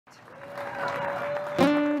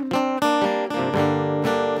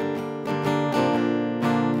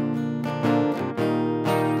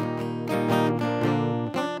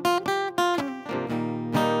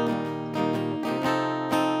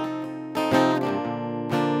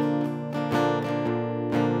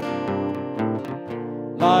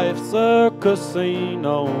Life's a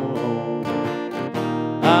casino,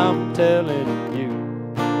 I'm telling you.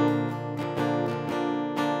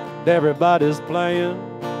 Everybody's playing,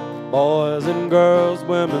 boys and girls,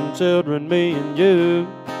 women, children, me and you.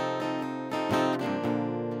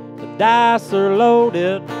 The dice are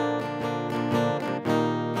loaded,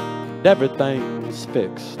 everything's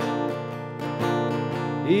fixed.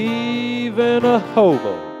 Even a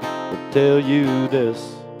hobo would tell you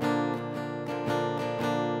this.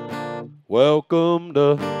 Welcome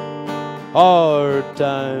to hard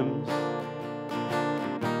times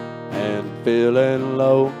and feeling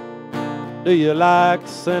low. Do you like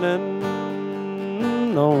sinning?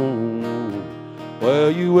 No. Well,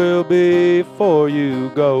 you will before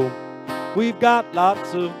you go. We've got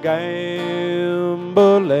lots of gambling.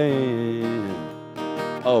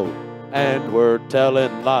 Oh, and we're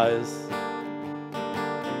telling lies.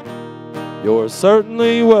 You're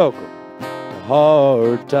certainly welcome to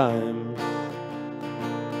hard times.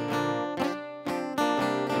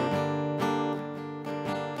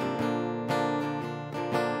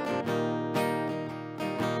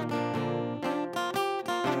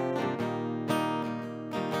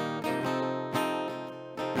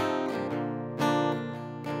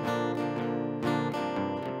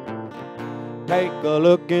 Take a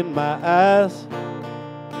look in my eyes,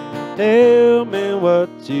 tell me what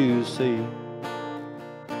you see.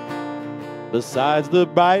 Besides the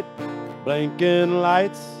bright blinking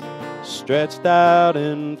lights stretched out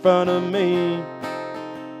in front of me,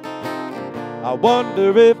 I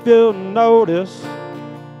wonder if you'll notice,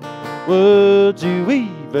 would you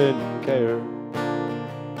even care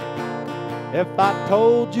if I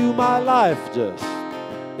told you my life just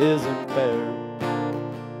isn't fair?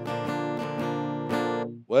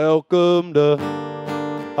 Welcome to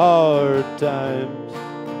hard times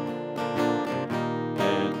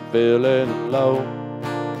and feeling low.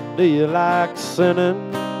 Do you like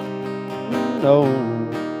sinning? No.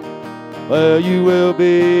 Well, you will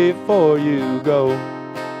before you go.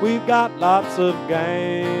 We've got lots of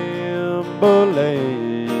gambling.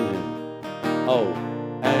 Oh,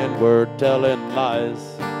 and we're telling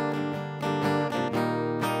lies.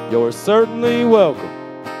 You're certainly welcome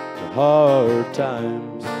to hard times.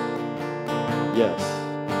 Yes.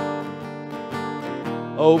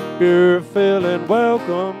 Hope you're feeling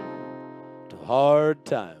welcome to hard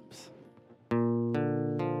times.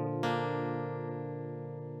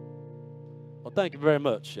 Well, thank you very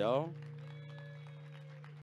much, y'all.